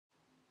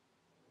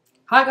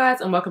Hi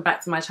guys and welcome back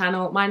to my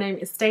channel. My name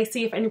is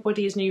Stacey. If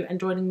anybody is new and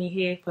joining me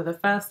here for the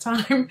first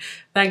time,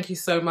 thank you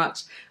so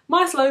much.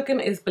 My slogan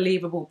is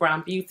Believable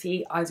Brown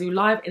Beauty. I do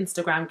live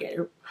Instagram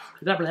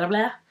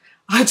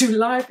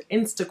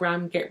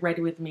get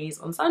ready with me's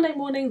on Sunday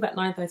mornings at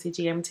 9:30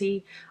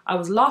 GMT. I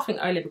was laughing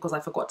earlier because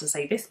I forgot to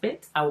say this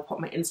bit. I will put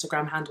my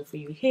Instagram handle for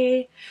you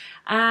here.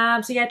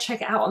 So yeah,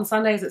 check it out on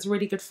Sundays. It's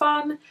really good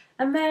fun.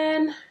 And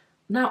then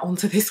now on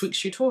to this week's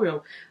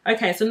tutorial.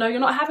 Okay, so no, you're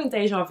not having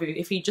deja vu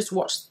if you just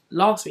watched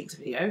last week's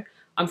video.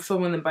 I'm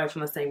filming them both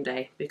on the same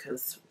day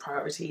because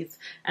priorities.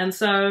 And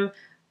so,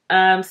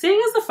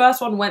 seeing as the first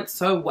one went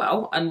so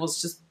well and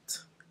was just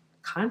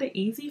kind of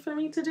easy for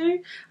me to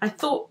do, I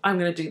thought I'm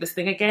going to do this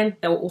thing again.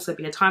 There will also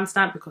be a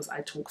timestamp because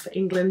I talk for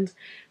England.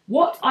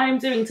 What I am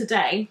doing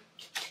today,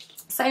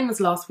 same as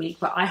last week,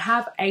 but I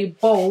have a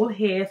bowl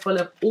here full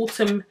of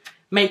autumn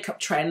makeup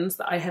trends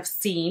that I have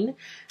seen,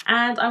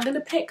 and I'm going to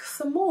pick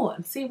some more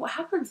and see what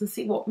happens and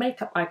see what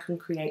makeup I can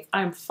create.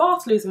 I'm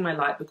fast losing my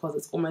light because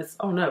it's almost,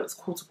 oh no, it's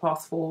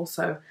 4:15,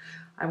 so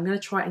I'm going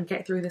to try and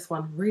get through this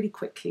one really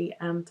quickly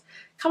and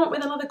come up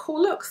with another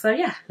cool look. So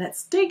yeah,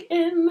 let's dig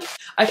in.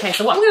 Okay,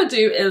 so what I'm going to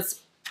do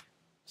is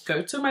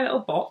go to my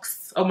little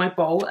box or my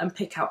bowl and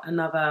pick out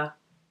another,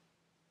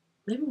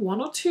 maybe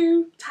one or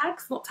two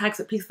tags, not tags,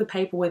 but pieces of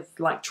paper with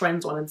like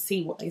trends on and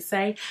see what they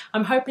say.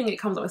 I'm hoping it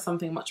comes up with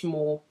something much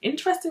more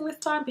interesting this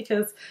time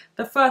because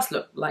the first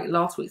look, like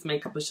last week's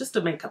makeup, was just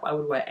a makeup I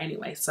would wear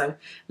anyway. So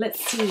let's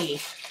see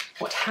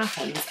what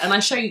happens. And I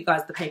show you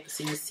guys the paper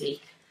so you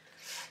see.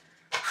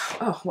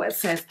 Oh, what it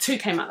says. 2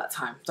 came out that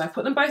time. Do I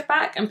put them both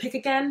back and pick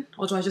again?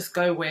 Or do I just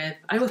go with,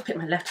 I always pick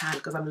my left hand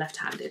because I'm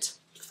left-handed.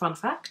 Fun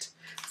fact.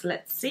 So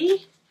let's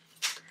see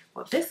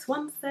what this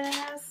one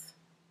says.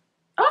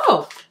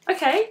 Oh,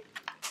 okay,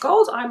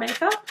 gold eye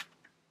makeup.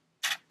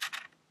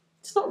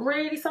 It's not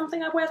really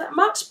something I wear that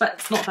much, but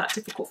it's not that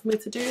difficult for me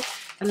to do.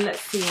 And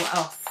let's see what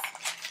else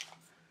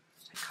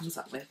it comes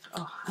up with.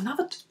 Oh,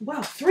 another,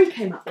 wow, 3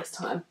 came up this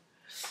time.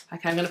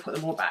 Okay, I'm going to put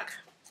them all back.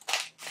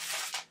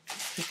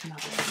 Let's pick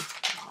another one.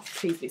 Oh,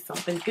 please be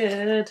something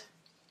good.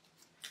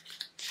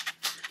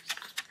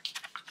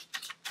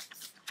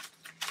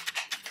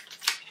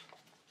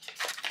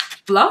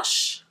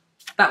 Blush.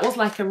 That was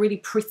like a really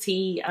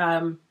pretty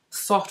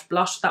soft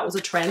blush. That was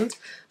a trend.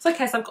 So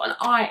okay, so I've got an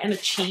eye and a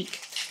cheek.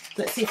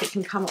 Let's see if it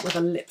can come up with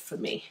a lip for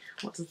me.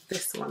 What does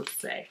this one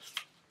say?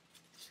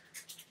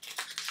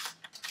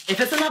 If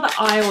it's another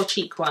eye or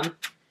cheek one,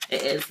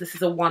 it is. This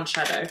is a 1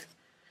 shadow.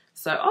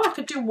 So, oh, I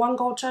could do 1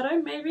 gold shadow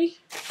maybe.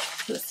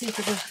 Let's see if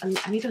there's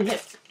a, I need a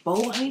lip.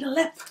 Bowl, I need a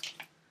lip.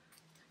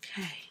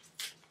 Okay.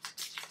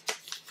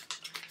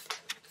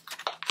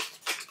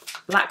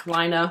 Black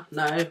liner.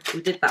 No,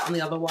 we did that on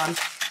the other one.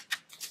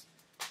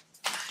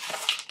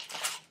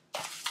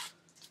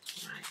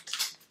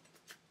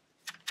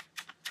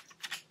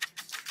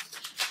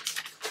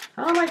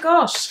 Oh my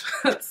gosh,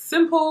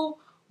 simple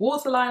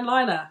waterline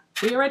liner.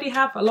 We already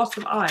have a lot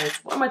of eyes.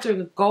 What am I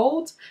doing?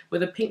 Gold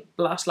with a pink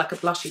blush, like a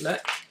blushy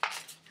look.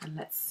 And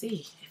let's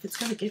see if it's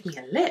going to give me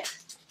a lip.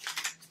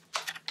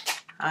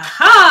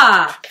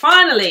 Aha!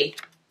 Finally,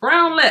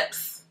 brown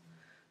lips.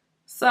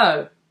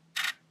 So,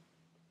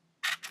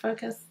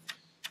 focus.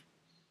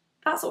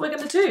 That's what we're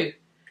going to do.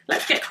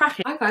 Let's get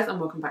cracking. Hi guys and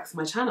welcome back to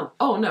my channel.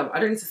 Oh no, I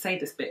don't need to say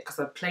this bit because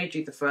I've played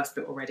you the first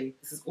bit already.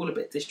 This is all a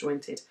bit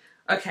disjointed.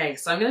 Okay,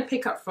 so I'm going to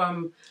pick up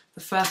from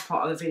the first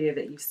part of the video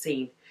that you've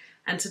seen.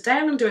 And today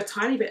I'm going to do a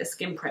tiny bit of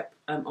skin prep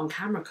on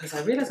camera because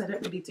I realise I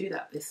don't really do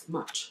that this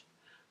much.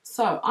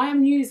 So I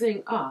am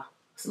using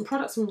some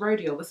products from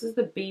Rodial. This is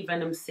the Bee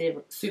Venom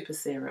Super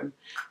Serum.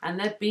 And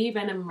their Bee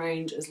Venom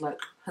range is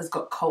has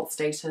got cult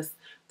status.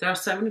 There are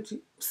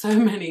so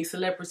many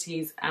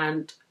celebrities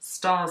and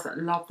stars that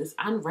love this,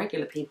 and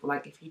regular people.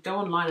 Like if you go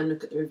online and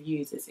look at the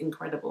reviews, it's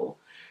incredible.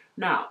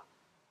 Now,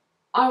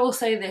 I will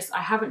say this,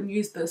 I haven't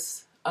used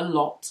this a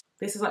lot.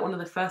 This is like one of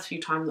the first few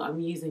times that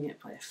I'm using it,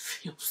 but it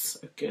feels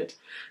so good.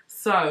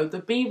 So the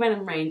Bee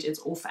Venom range is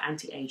all for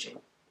anti-aging.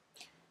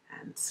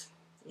 And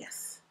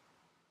yes,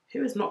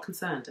 who is not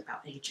concerned about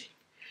aging?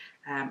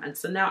 And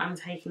so now I'm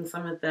taking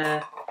some of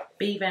the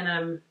Bee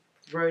Venom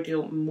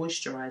Rodial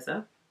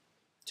Moisturiser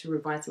to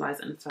revitalise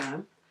and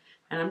firm.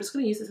 And I'm just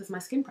going to use this as my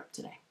skin prep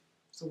today.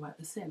 So work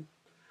this in.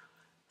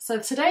 So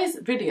today's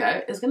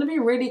video is going to be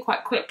really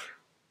quite quick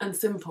and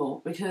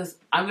simple because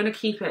I'm going to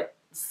keep it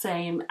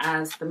same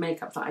as the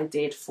makeup that I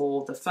did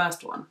for the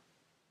first one,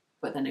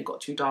 but then it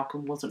got too dark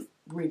and wasn't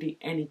really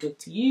any good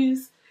to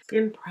use.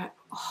 Skin prep,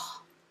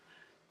 oh,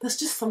 there's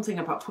just something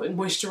about putting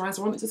moisturiser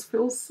on, it just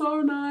feels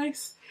so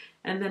nice.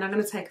 And then I'm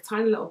going to take a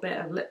tiny little bit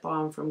of lip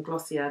balm from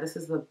Glossier. This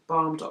is the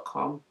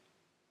balm.com,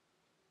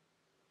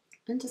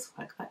 and just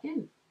work that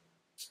in.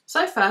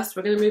 So first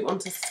we're going to move on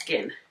to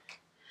skin.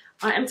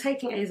 I am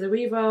taking a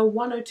Zoeva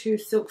 102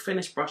 Silk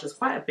Finish brush. It's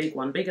quite a big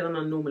one, bigger than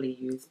I normally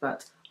use,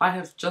 but I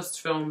have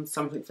just filmed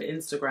something for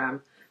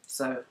Instagram,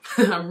 so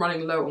I'm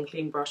running low on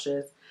clean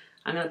brushes.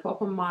 I'm going to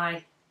pop on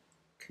my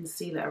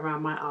concealer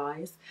around my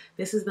eyes.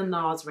 This is the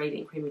NARS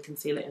Radiant Creamy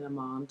Concealer in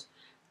Amande,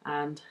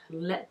 and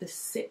let this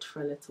sit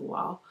for a little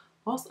while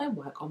whilst I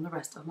work on the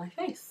rest of my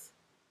face.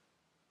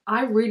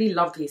 I really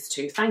love these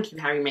two. Thank you,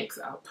 Harry Makes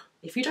It Up.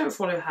 If you don't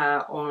follow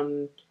her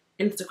on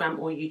Instagram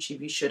or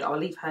YouTube, you should. I'll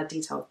leave her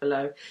details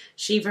below.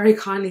 She very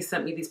kindly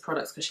sent me these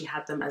products because she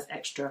had them as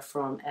extra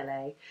from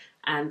LA,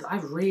 and I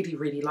really,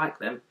 really like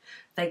them.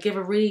 They give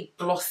a really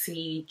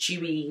glossy,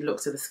 dewy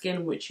look to the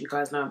skin, which you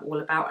guys know I'm all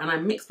about, and I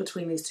mix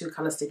between these two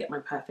colours to get my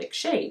perfect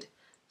shade.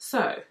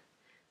 So,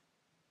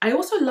 I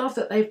also love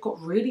that they've got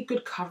really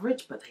good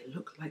coverage, but they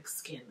look like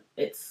skin.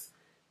 It's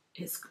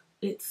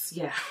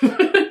yeah.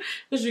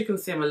 As you can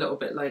see, I'm a little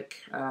bit like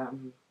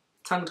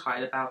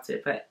tongue-tied about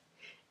it, but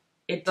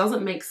it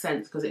doesn't make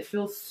sense because it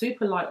feels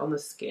super light on the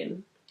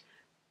skin,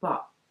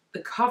 but the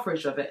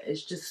coverage of it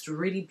is just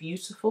really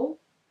beautiful.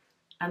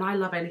 And I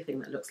love anything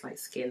that looks like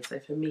skin. So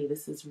for me,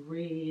 this is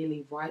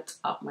really right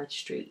up my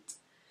street.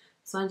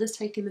 So I'm just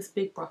taking this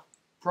big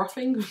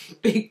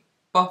big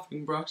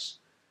buffing brush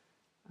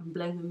and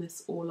blending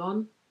this all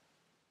on.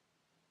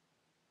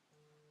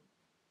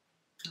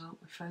 Oh,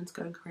 my phone's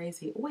going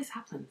crazy. It always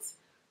happens.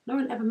 No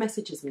one ever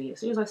messages me.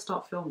 As soon as I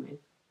start filming,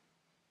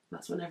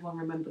 that's when everyone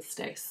remembers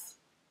Stace.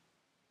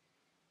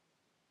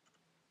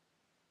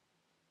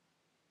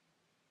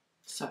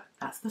 So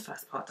that's the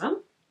first part done.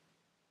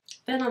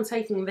 Then I'm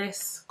taking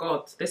this,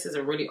 God, this is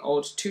a really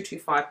old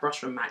 225 brush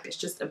from MAC. It's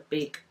just a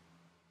big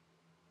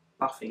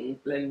buffing,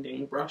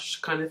 blending brush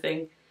kind of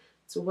thing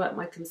to work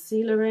my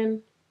concealer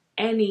in.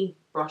 Any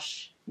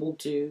brush will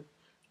do.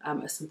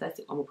 A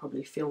synthetic one will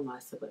probably feel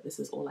nicer, but this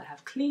is all I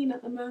have clean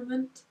at the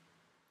moment.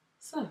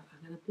 So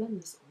I'm going to blend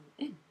this all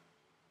in.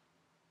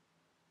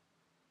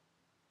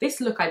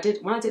 This look when I did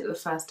it the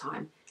first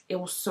time, it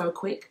was so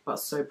quick but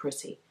so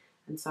pretty.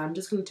 And so I'm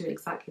just going to do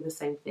exactly the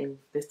same thing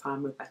this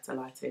time with better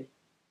lighting.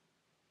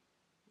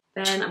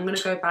 Then I'm going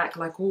to go back,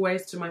 like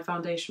always, to my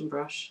foundation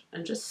brush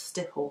and just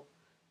stipple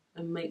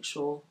and make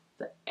sure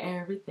that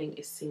everything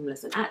is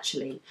seamless. And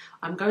actually,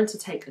 I'm going to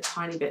take a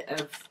tiny bit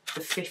of the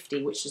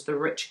 50, which is the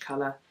rich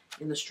colour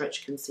in the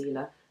stretch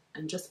concealer,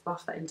 and just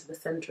buff that into the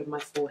centre of my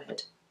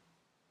forehead.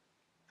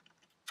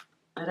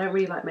 I don't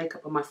really like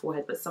makeup on my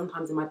forehead, but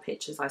sometimes in my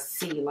pictures I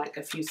see like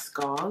a few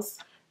scars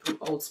from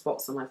old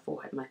spots on my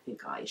forehead, and I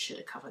think, oh, you should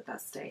have covered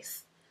that,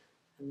 Stace.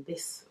 And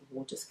this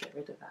will just get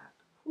rid of that.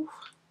 Whew.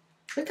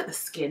 Look at the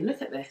skin,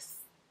 look at this.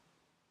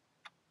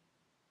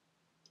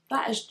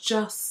 That is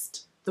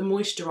just the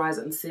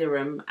moisturiser and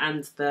serum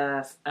and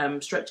the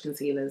stretch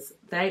concealers.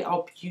 They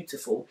are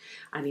beautiful.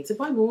 I need to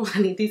buy more.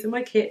 I need these in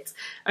my kit.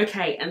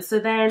 Okay, and so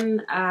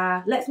then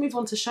let's move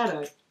on to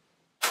shadow.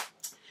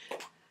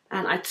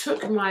 And I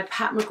took my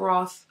Pat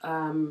McGrath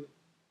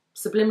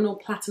Subliminal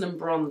Platinum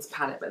Bronze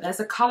palette, but there's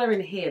a colour in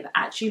here that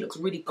actually looks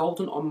really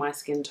golden on my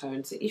skin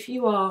tone. So if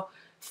you are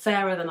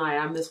fairer than I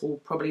am, this will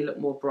probably look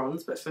more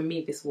bronze, but for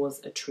me this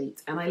was a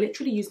treat. And I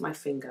literally used my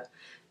finger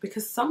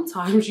because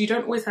sometimes you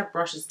don't always have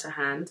brushes to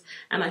hand,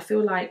 and I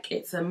feel like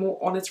it's a more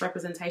honest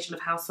representation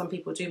of how some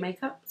people do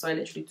makeup. So I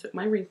literally took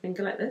my ring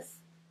finger like this,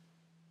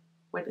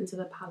 went into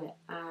the palette,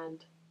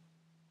 and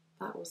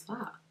that was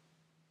that.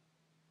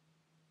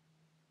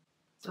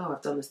 Oh,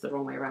 I've done this the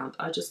wrong way around.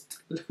 I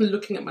just,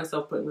 looking at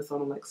myself putting this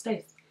on, I'm like,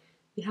 Stace,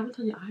 you haven't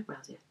done your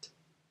eyebrows yet.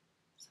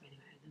 So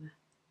anyway, I'm going to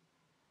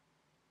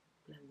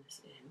blend this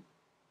in.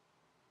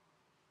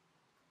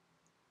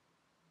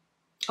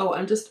 Oh,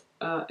 and just,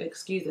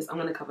 excuse this, I'm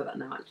going to cover that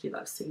now actually,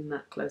 that I've seen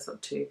that close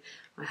up too.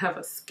 I have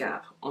a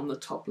scab on the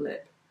top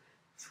lip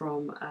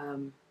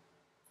from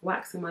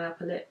waxing my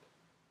upper lip.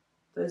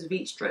 Those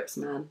Veet strips,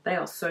 man, they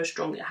are so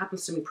strong. It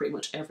happens to me pretty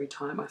much every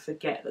time. I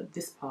forget that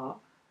this part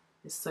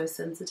is so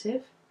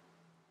sensitive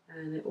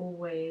and it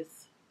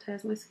always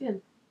tears my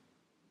skin.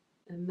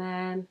 And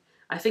then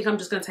I think I'm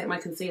just going to take my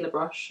concealer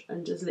brush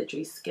and just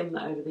literally skim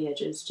that over the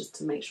edges just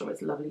to make sure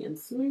it's lovely and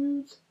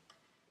smooth.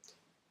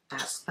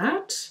 That's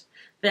that.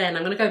 Then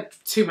I'm going to go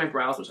to my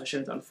brows, which I should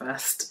have done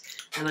first.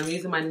 And I'm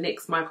using my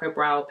NYX Micro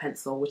Brow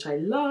Pencil, which I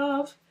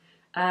love.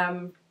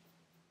 I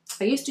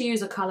used to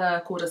use a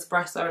colour called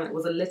Espresso and it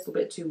was a little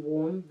bit too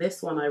warm.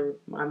 This one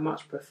I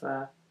much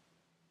prefer.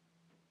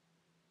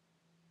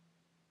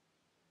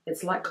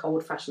 It's like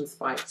Old Fashioned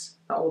Spiked,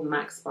 the old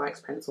MAC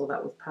Spikes pencil,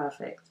 that was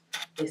perfect.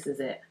 This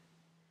is it.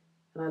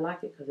 And I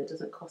like it because it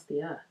doesn't cost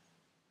the earth.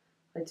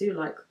 I do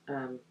like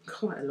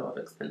quite a lot of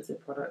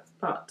expensive products,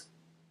 but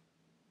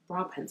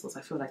brow pencils,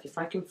 I feel like if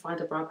I can find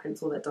a brow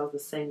pencil that does the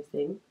same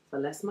thing for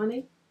less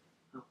money,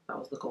 oh, that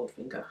was the gold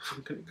finger.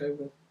 I'm gonna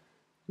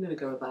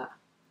go with that.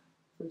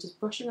 So I'm just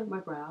brushing up my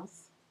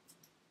brows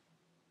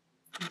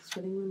and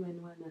filling them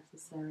in where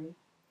necessary.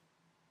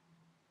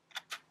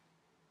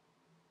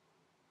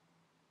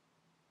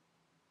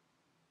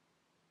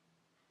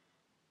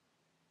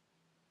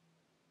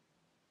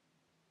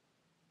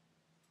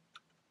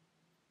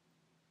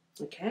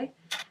 Okay,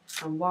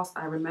 and whilst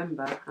I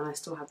remember, and I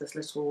still have this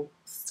little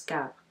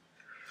scab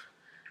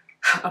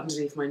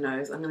underneath my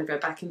nose, I'm going to go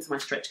back into my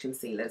stretch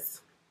concealers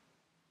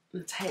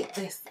and take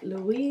this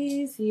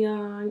Louise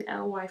Young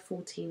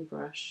LY14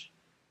 brush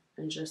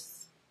and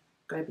just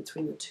go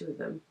between the two of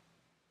them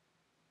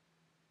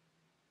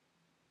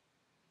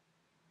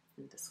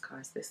and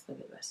disguise this a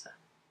bit better.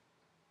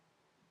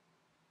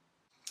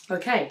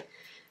 Okay,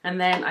 and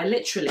then I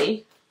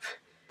literally,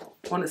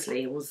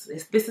 honestly,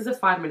 this is a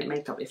 5-minute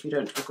makeup if you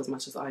don't talk as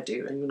much as I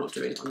do and you're not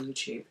doing it on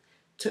YouTube.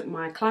 Took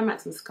my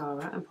Climax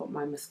mascara and put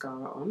my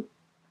mascara on.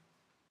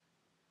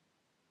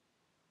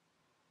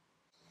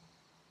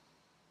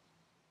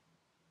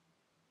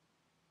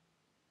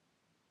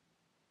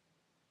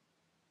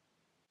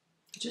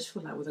 I just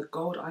feel like with a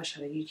gold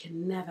eyeshadow, you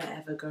can never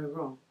ever go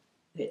wrong.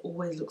 It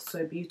always looks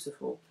so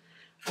beautiful.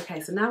 Okay,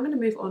 so now I'm going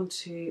to move on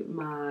to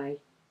my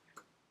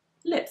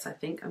lips, I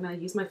think. I'm going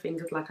to use my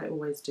fingers like I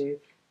always do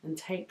and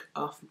take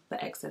off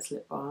the excess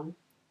lip balm.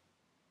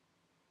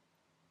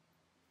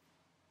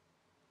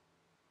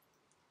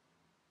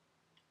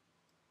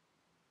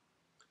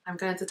 I'm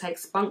going to take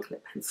Spunk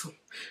lip pencil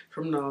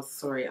from NARS.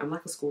 Sorry, I'm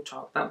like a school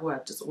child. That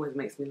word just always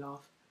makes me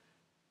laugh.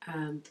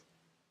 And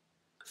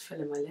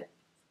fill in my lip.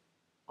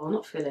 Well,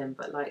 not fill in,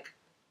 but like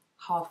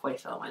halfway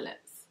fill my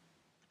lips.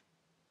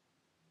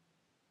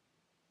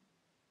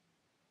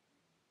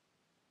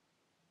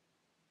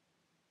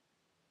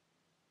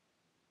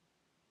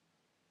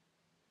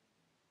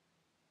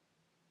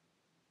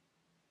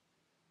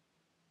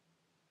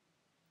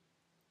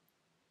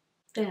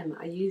 Then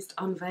I used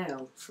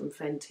Unveil from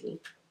Fenty.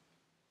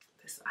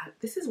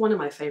 This is one of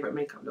my favourite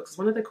makeup looks. It's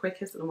one of the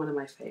quickest and one of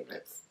my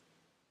favourites.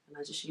 And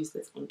I just use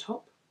this on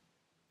top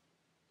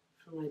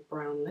for my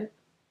brown lip.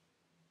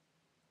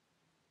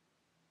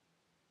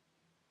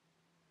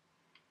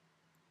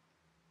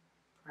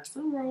 Press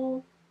and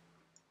roll.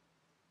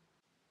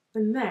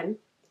 And then,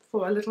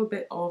 for a little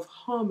bit of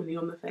harmony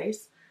on the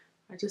face,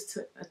 I just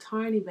took a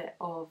tiny bit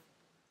of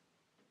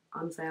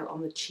Unveil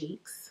on the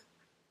cheeks.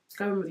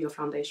 Go in with your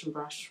foundation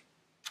brush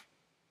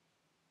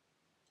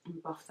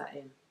and buff that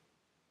in.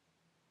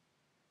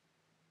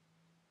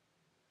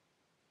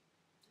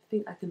 I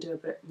think I can do a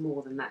bit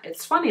more than that.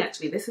 It's funny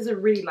actually, this is a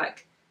really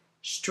like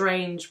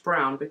strange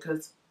brown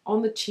because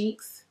on the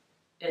cheeks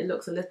it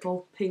looks a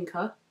little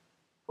pinker,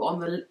 but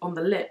on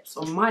the lips,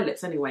 on my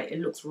lips anyway, it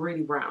looks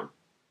really brown.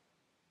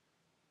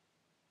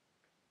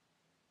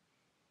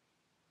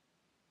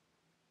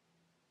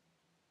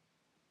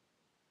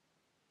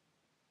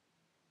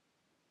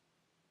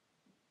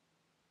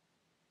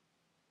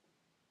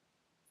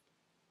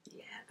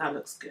 Yeah, that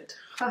looks good.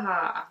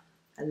 Haha,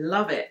 I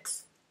love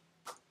it.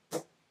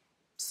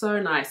 So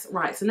nice.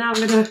 Right, so now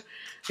I'm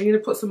gonna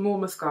put some more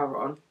mascara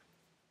on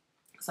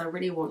because I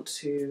really want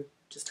to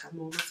just have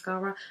more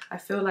mascara. I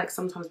feel like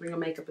sometimes when your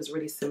makeup is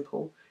really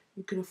simple,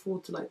 you can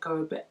afford to like go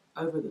a bit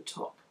over the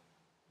top.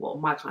 Well,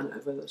 my kind of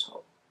over the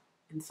top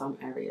in some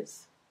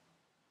areas.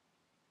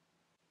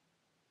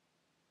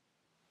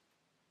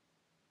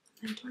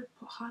 And do I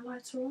put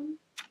highlighter on?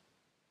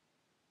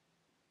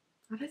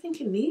 I don't think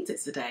it needs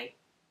it today.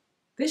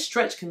 This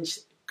stretch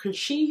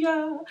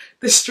concealer,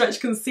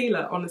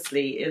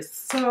 honestly, is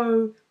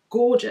so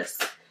gorgeous.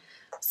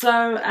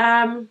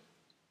 So,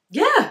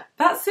 yeah,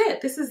 that's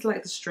it. This is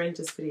like the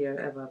strangest video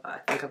ever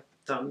that I think I've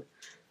done.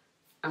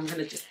 I'm going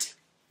to just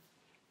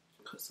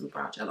put some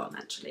brow gel on,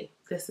 actually.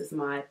 This is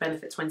my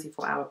Benefit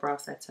 24-Hour Brow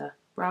Setter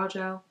brow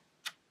gel.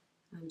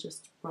 And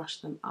just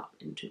brush them up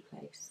into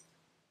place.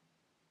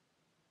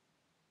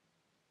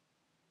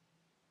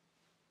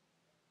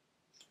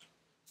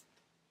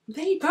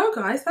 There you go,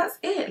 guys. That's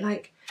it.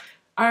 Like,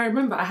 I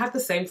remember I had the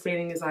same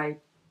feeling as I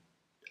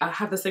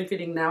have the same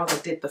feeling now as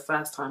I did the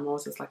first time. I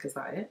was just like, is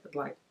that it?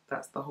 Like,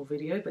 that's the whole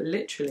video. But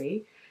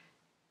literally,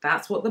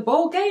 that's what the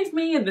bowl gave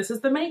me. And this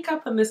is the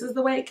makeup. And this is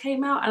the way it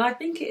came out. And I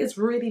think it is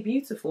really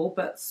beautiful,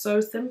 but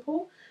so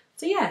simple.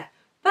 So yeah,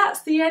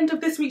 that's the end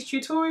of this week's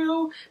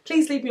tutorial.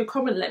 Please leave me a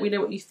comment. Let me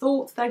know what you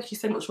thought. Thank you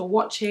so much for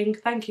watching.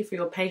 Thank you for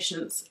your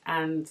patience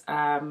and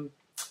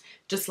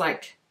just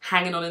like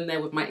hanging on in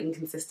there with my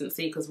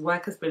inconsistency because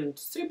work has been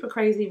super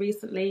crazy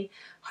recently.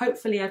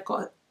 Hopefully I've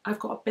got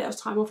a bit of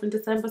time off in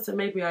December, so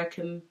maybe I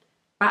can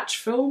batch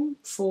film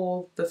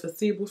for the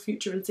foreseeable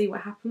future and see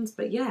what happens.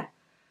 But yeah,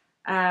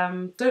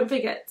 don't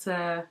forget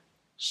to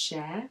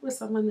share with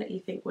someone that you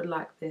think would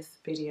like this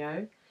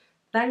video.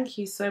 Thank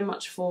you so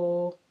much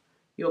for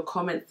your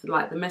comments,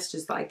 like the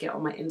messages that I get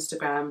on my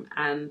Instagram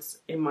and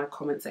in my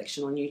comment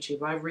section on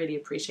YouTube. I really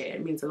appreciate it.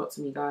 It means a lot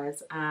to me,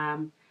 guys.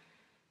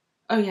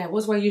 Oh yeah,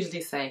 what do I usually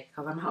say?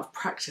 Because I'm out of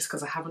practice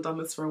because I haven't done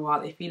this for a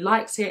while. If you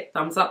liked it,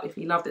 thumbs up. If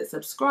you loved it,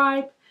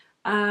 subscribe.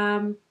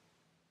 Oh,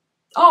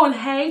 and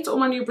hey to all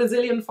my new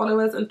Brazilian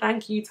followers. And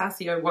thank you,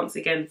 Tassio, once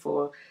again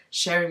for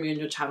sharing me on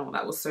your channel.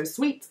 That was so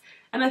sweet.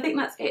 And I think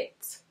that's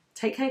it.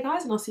 Take care,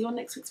 guys, and I'll see you on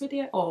next week's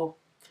video. Or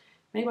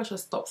maybe I should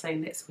stop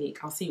saying next week.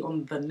 I'll see you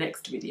on the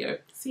next video.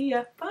 See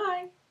ya.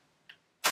 Bye.